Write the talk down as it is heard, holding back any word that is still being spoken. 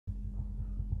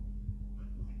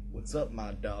What's up,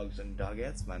 my dogs and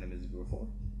dogettes? My name is Griffo.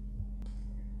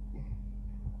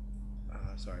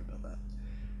 Sorry about that.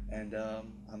 And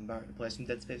I'm about to play some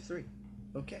Dead Space 3.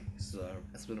 Okay, so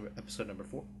that's episode number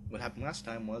 4. What happened last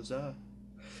time was I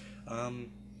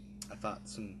fought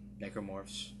some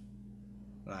necromorphs.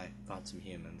 I fought some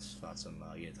humans, fought some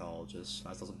unitologists.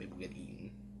 I saw some people get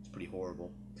eaten. It's pretty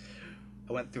horrible.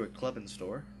 I went through a clubbing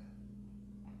store.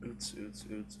 Oots.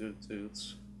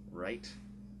 Right.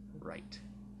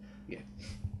 Yeah.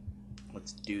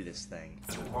 Let's do this thing.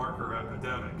 The Parker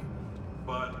epidemic,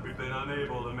 but we've been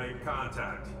unable to make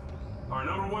contact. Our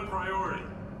 #1 priority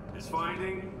is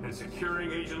finding and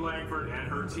securing Agent Langford and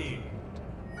her team.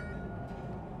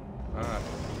 Alright.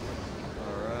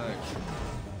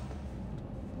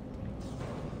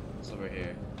 What's over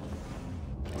here?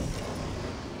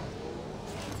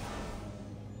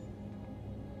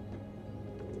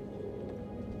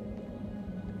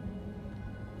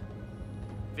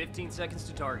 "15 seconds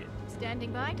to target."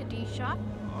 Standing by to D-shot.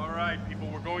 All right, people,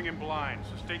 we're going in blind,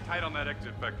 so stay tight on that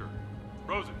exit vector.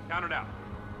 Rosen, count it out.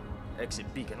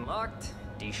 Exit beacon locked.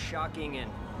 De-shocking in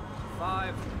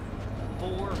 5,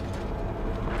 4,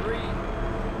 3,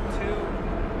 2,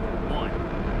 1.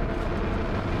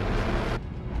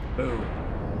 Boom.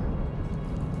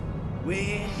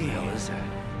 Where What the hell is that?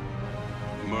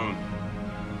 The moon.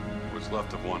 What's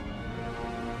left of one.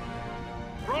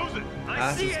 Rosen!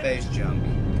 I see it! Space junk.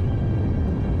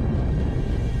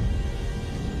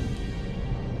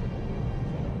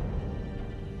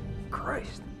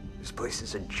 Christ, this place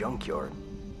is a junkyard.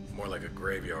 More like a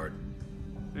graveyard.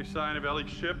 Any sign of Ellie's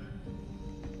ship?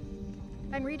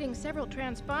 I'm reading several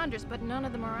transponders, but none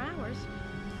of them are ours.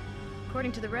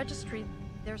 According to the registry,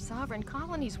 they're sovereign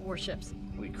colonies' warships.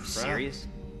 Holy crap. Serious?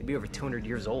 They'd be over 200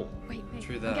 years old. Wait,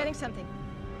 True I'm that. getting something.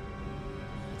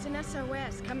 It's an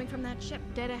SOS coming from that ship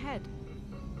dead ahead.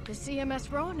 The CMS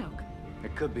Roanoke.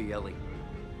 It could be Ellie.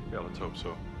 Yeah, let's hope so.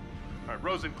 All right,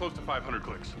 Rosen, close to 500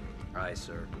 clicks. Aye,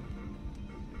 sir.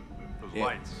 Those Yeah.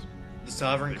 lights. The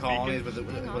sovereign The colonies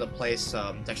beacons. with a place,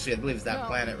 actually I believe it's that No.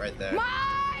 planet right there.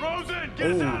 Rosen,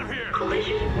 get us Ooh. out of here!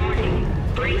 Collision warning.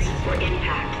 Brace for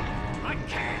impact. I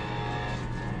can't!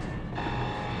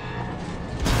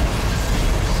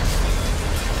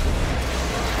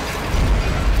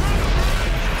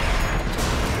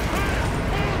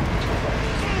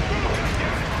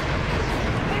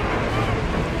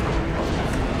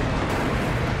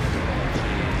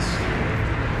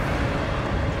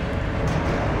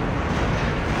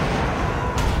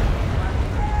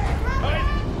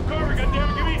 Carver,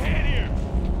 goddammit, give me a hand here!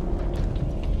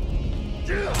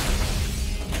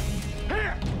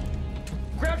 Here!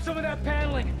 Grab some of that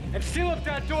paneling and seal up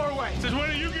that doorway. Since when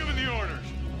are you giving the orders?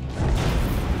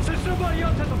 Since somebody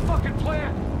else has a fucking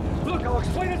plan. Look, I'll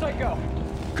explain as I go.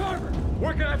 Carver,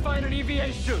 where can I find an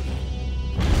EVA suit?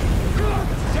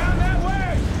 Carver, down that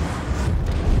way!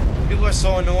 People are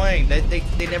so annoying. They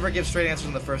never give straight answers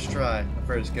on the first try. The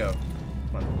first go.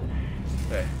 Come on.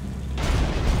 Okay.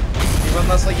 You run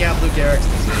less like you have Lou Gehrig's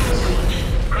disease.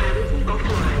 Crabs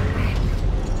offline.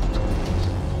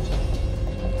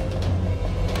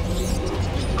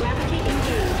 Gravity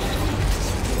engaged.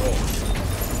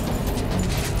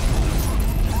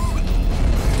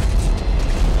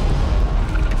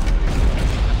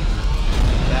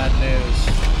 Bad news.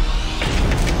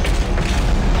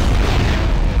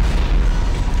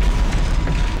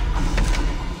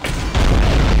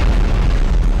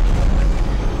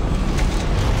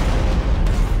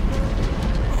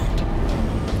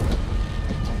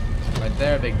 Right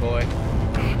there, big boy.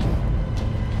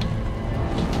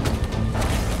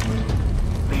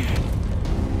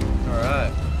 All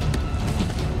right.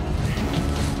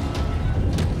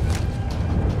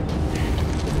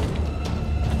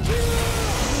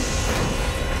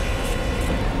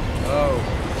 Oh,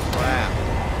 crap.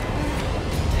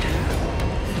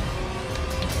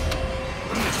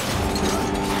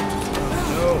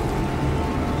 No.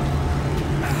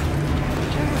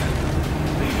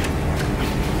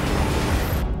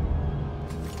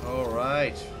 All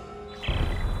right.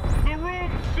 The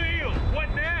room's sealed! What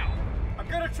now? I'm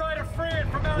gonna try to free it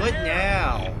from out What here.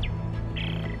 now?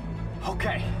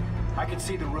 Okay, I can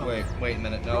see the room. Wait a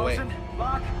minute. No, wait. Rosen,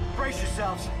 Locke, brace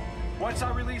yourselves. Once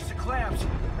I release the clamps,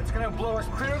 it's gonna blow us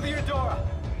clear of the Eudora.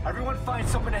 Everyone find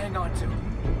something to hang on to.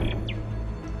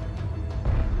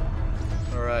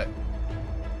 All right.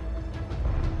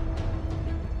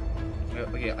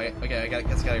 Okay, I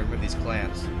gotta remove these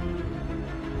clamps.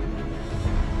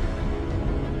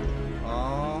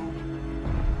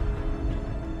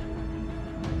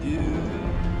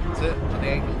 That's it. On the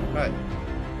ankle. All right.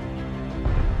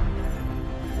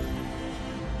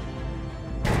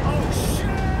 Oh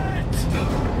shit!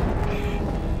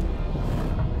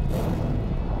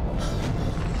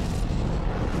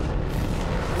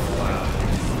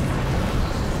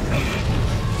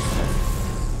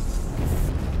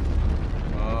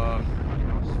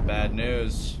 bad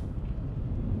news.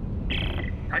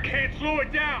 I can't slow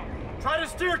it down. Try to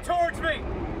steer towards me.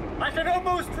 I can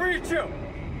almost reach you.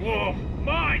 Whoa,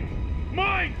 mine!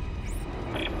 Mine!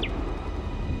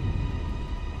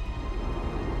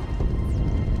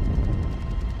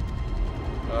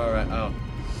 Alright, oh.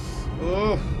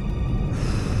 Ooh.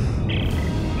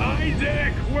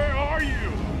 Isaac, where are you?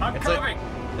 I'm It's coming. like,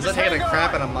 it's Just like taking a hang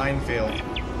crap on. in a minefield.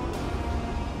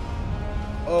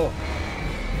 Oh.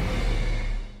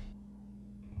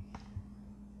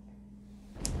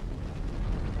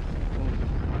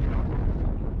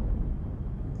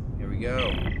 Here we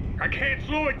go. I can't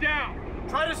slow it down.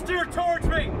 Try to steer towards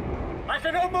me. I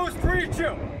can almost reach you.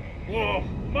 Whoa,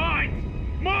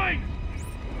 mine! Mine!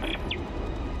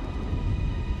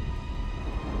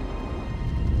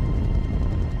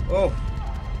 Oh.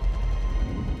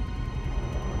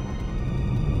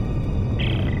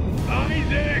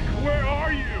 Isaac, where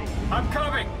are you? I'm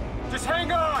coming. Just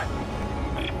hang on.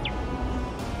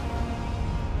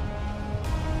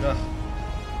 Ugh.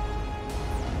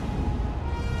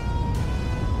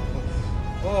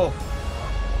 Oh.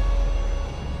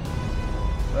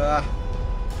 Ah.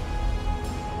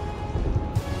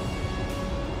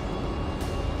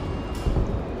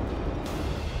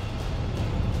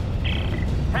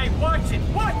 Hey, watch it.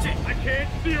 Watch it. I can't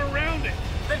see around it.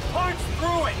 They punched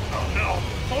through it. Oh no!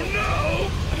 Oh no!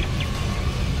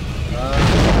 I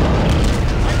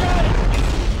got it.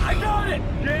 I got it.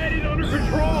 Get it under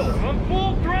control! I'm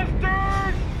full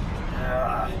thrusters!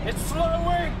 It's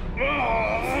slowing.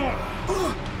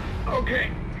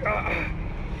 Okay.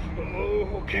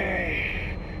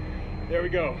 Okay. There we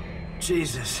go.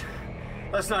 Jesus.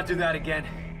 Let's not do that again.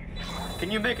 Can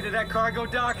you make it to that cargo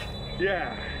dock?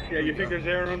 Yeah. Yeah, you think there's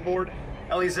air on board?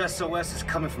 Ellie's SOS is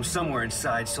coming from somewhere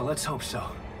inside, so let's hope so.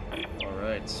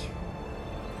 Alright.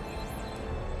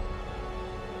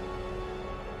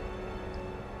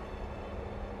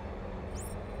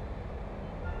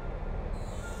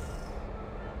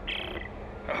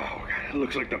 Oh, God, it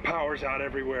looks like the power's out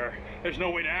everywhere. There's no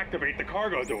way to activate the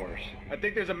cargo doors. I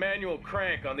think there's a manual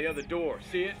crank on the other door.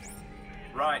 See it?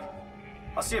 Right.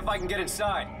 I'll see if I can get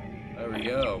inside. There we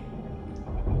go.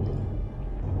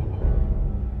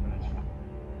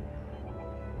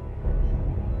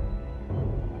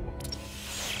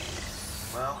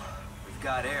 Well, we've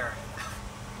got air.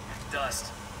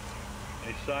 Dust.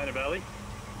 Any sign of Ellie?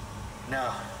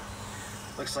 No.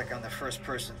 Looks like I'm the first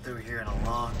person through here in a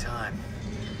long time.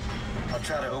 I'll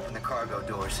try to open the cargo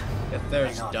doors. If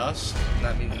there's Hang on. dust,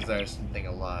 that means there's something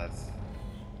alive.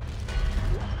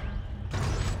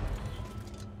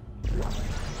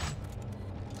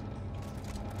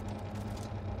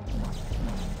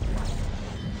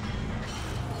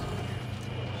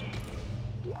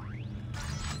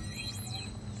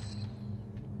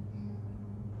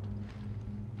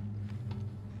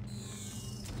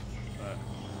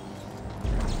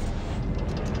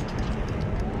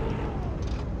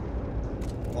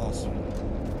 Awesome.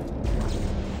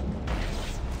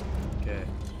 Okay.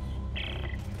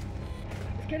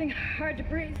 It's getting hard to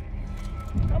breathe.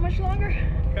 How much longer?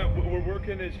 Yeah, we're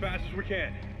working as fast as we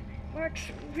can. Mark's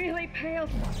really pale.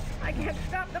 I can't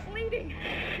stop the bleeding.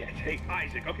 Shit. Hey,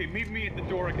 Isaac. Okay, meet me at the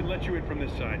door. I can let you in from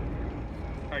this side.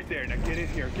 All right, there. Now get in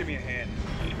here. Give me a hand.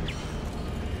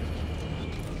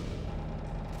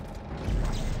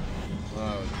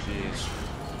 Oh, jeez.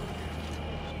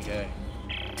 Okay.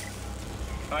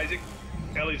 Isaac,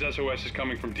 Ellie's SOS is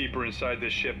coming from deeper inside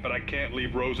this ship, but I can't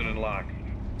leave Rosen in lock.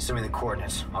 Send me the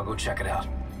coordinates. I'll go check it out.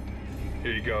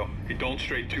 Here you go. Hey, don't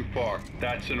stray too far.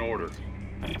 That's an order.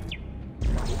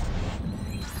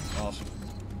 Awesome.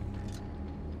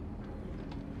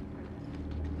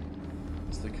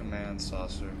 It's the command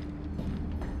saucer.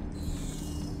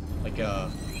 Like a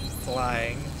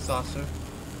flying saucer.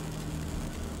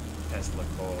 That's the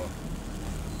core.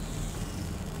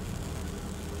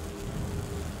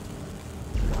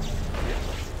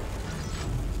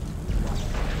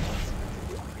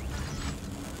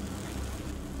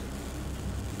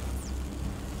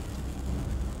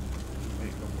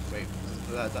 Wait,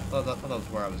 that was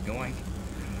where I was going.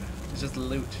 It's just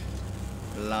loot.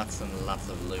 Lots and lots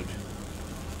of loot. Here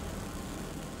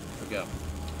we go.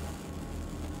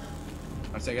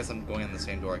 Actually, I guess I'm going in the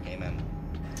same door I came in.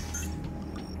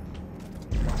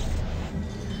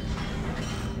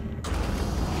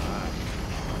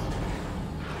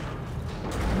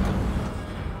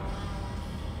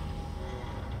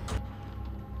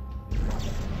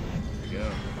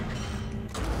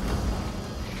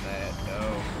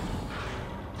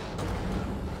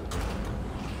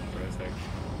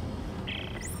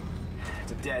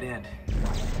 Dead end.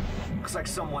 Looks like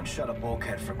someone shut a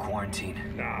bulkhead for quarantine.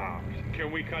 Nah.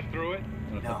 Can we cut through it?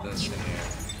 I'm gonna put No. this in here.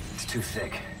 It's too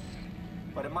thick.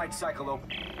 But it might cycle open.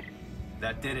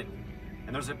 That did it.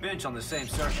 And there's a bench on the same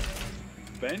circuit.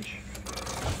 Bench?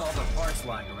 With all the parts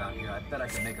lying around here, I bet I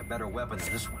can make a better weapon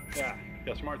than this one. Yeah,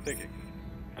 smart thinking.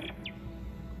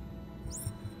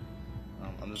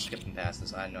 I'm just skipping past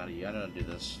this. I know how to do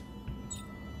this.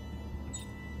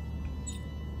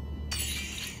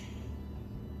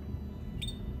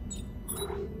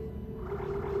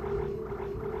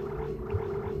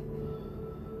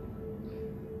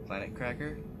 Planet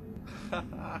Cracker?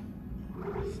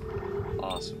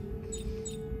 Awesome.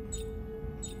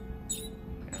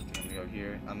 Okay, I'm gonna go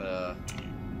here. I'm gonna...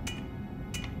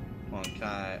 Come on, can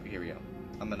I... Here we go.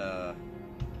 I'm gonna...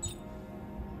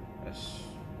 Yes.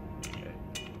 Okay.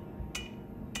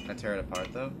 Can I tear it apart,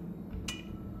 though?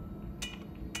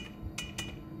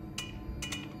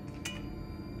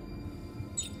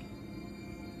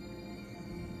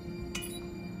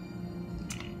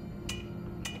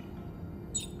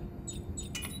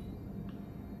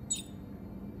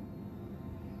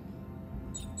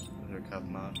 Cup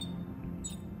mod.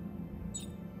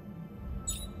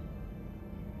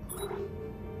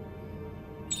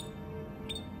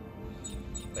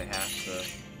 They have the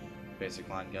basic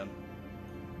line gun.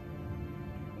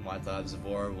 My thought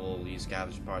Zavor will use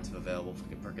scavenge parts if available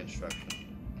for construction.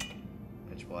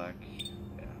 Pitch black.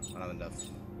 Yeah, I don't have enough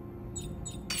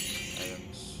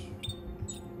items.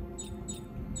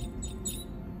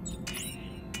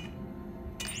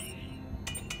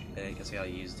 Yeah, you can see how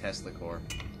you use Tesla core.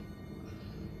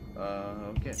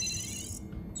 Okay.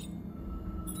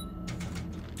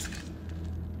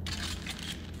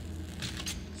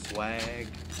 Swag.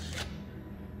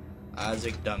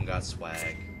 Isaac done got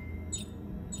swag.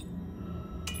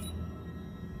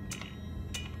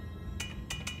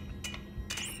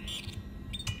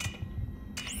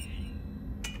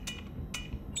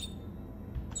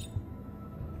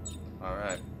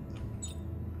 Alright.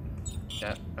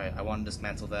 Yeah, alright, I want to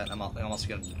dismantle that. I'm also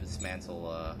gonna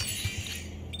dismantle,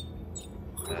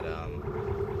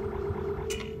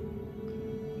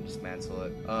 dismantle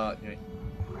it.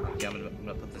 Okay, I'm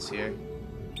gonna put this here.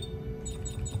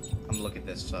 I'm gonna look at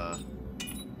this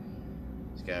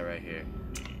guy right here.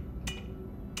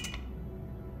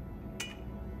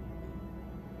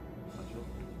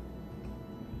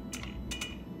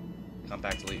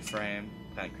 Compact elite frame,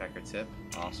 planet cracker tip,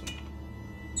 awesome.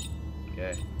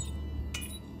 Okay.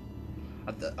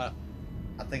 I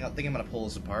think I'm gonna pull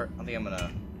this apart. I think I'm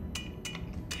gonna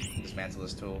dismantle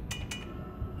this tool.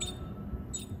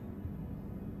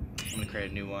 I'm gonna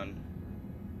create a new one.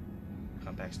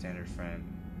 Compact standard frame.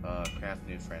 Craft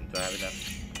new frame. Do I have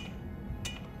enough?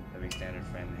 Heavy standard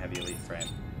frame, heavy elite frame.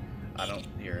 I don't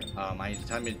here. I need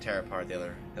time to tear apart the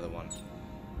other one.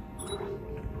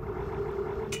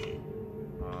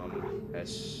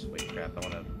 That's wait crap.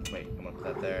 I'm gonna put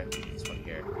that there. This one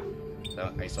here.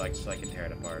 So I can tear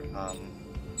it apart.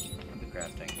 The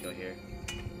crafting. Go here.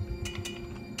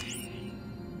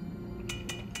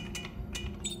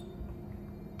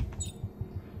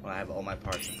 Well, I have all my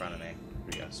parts in front of me. Here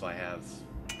we go. So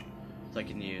I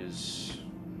can use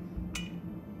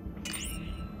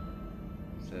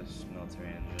this military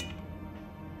engine,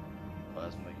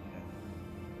 plasma can.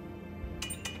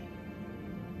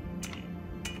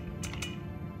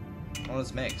 Oh,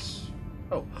 this makes.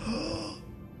 Oh.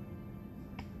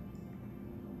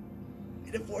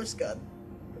 Need a force gun.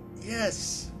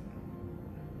 Yes.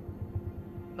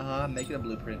 I'm making a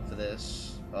blueprint for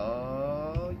this.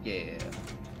 Oh yeah.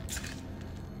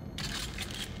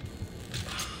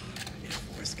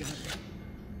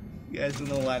 You guys don't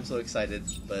know why I'm so excited,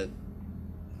 but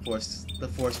the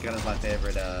force gun is my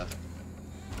favorite.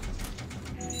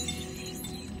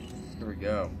 Here we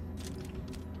go.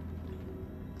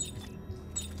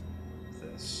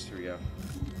 Here we go.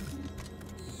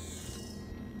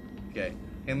 Okay,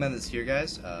 and then this here,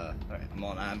 guys. Alright,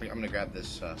 I'm gonna grab this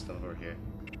stuff over here,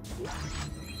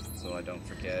 so I don't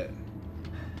forget.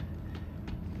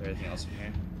 Is there anything else in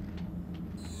here?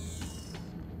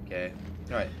 Okay.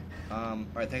 Alright.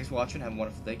 Alright, thanks for watching. Have a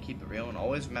wonderful day. Keep it real, and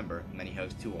always remember, many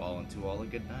hugs to all, and to all a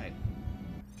good night.